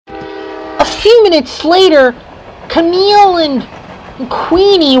few minutes later, Camille and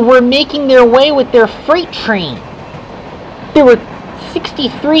Queenie were making their way with their freight train. There were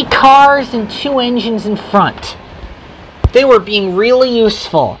 63 cars and 2 engines in front. They were being really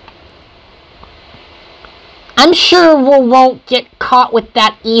useful. I'm sure we won't get caught with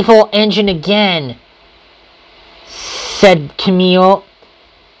that evil engine again, said Camille.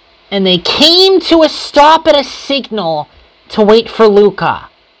 And they came to a stop at a signal to wait for Luca.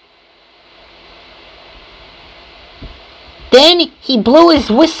 Then he blew his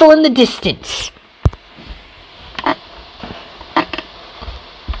whistle in the distance.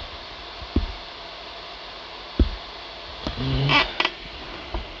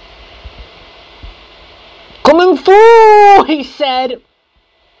 Coming through, he said.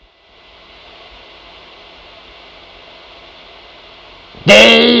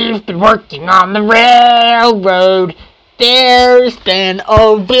 They've been working on the railroad. There's been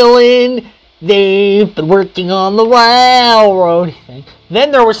a villain. They've been working on the railroad.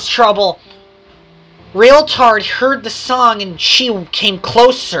 Then there was trouble. Railtard heard the song and she came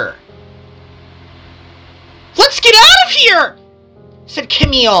closer. Let's get out of here, said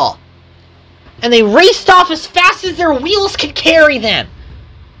Camille. And they raced off as fast as their wheels could carry them.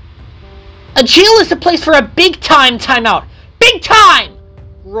 A jail is a place for a big-time timeout. Big time!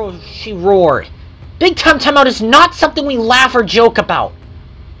 She roared. Big-time timeout is not something we laugh or joke about.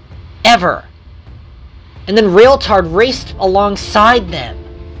 Ever. And then Railtard raced alongside them,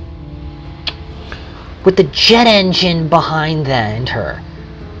 with the jet engine behind her.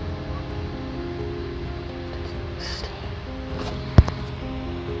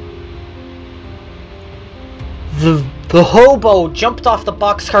 The hobo jumped off the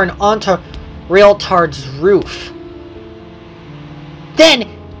boxcar and onto Railtard's roof. Then,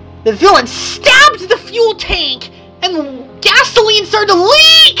 the villain stabbed the fuel tank, and the gasoline started to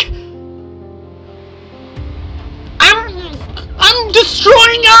leak! I'm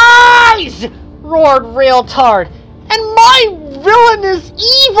destroying eyes! Roared Railtard. And my villain is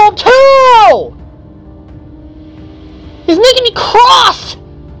evil too! He's making me cross!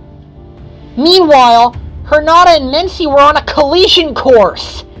 Meanwhile, Hernata and Mency were on a collision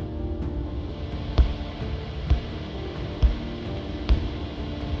course.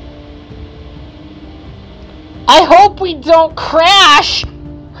 I hope we don't crash,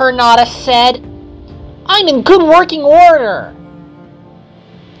 Hernata said. I'm in good working order.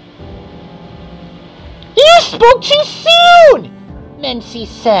 You spoke too soon, Mency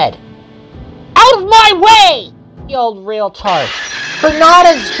said. Out of my way, yelled Railtard.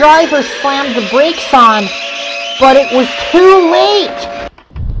 Hernata's driver slammed the brakes on, but it was too late.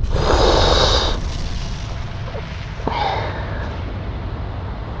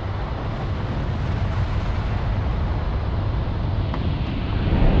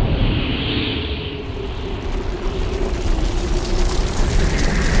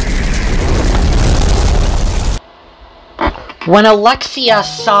 When Alexia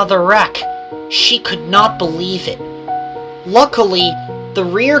saw the wreck, she could not believe it. Luckily, the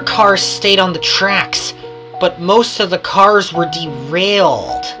rear cars stayed on the tracks, but most of the cars were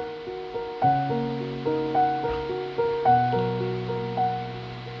derailed.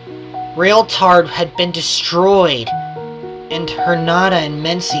 Railtard had been destroyed, and Hernata and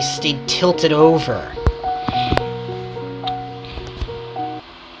Mency stayed tilted over.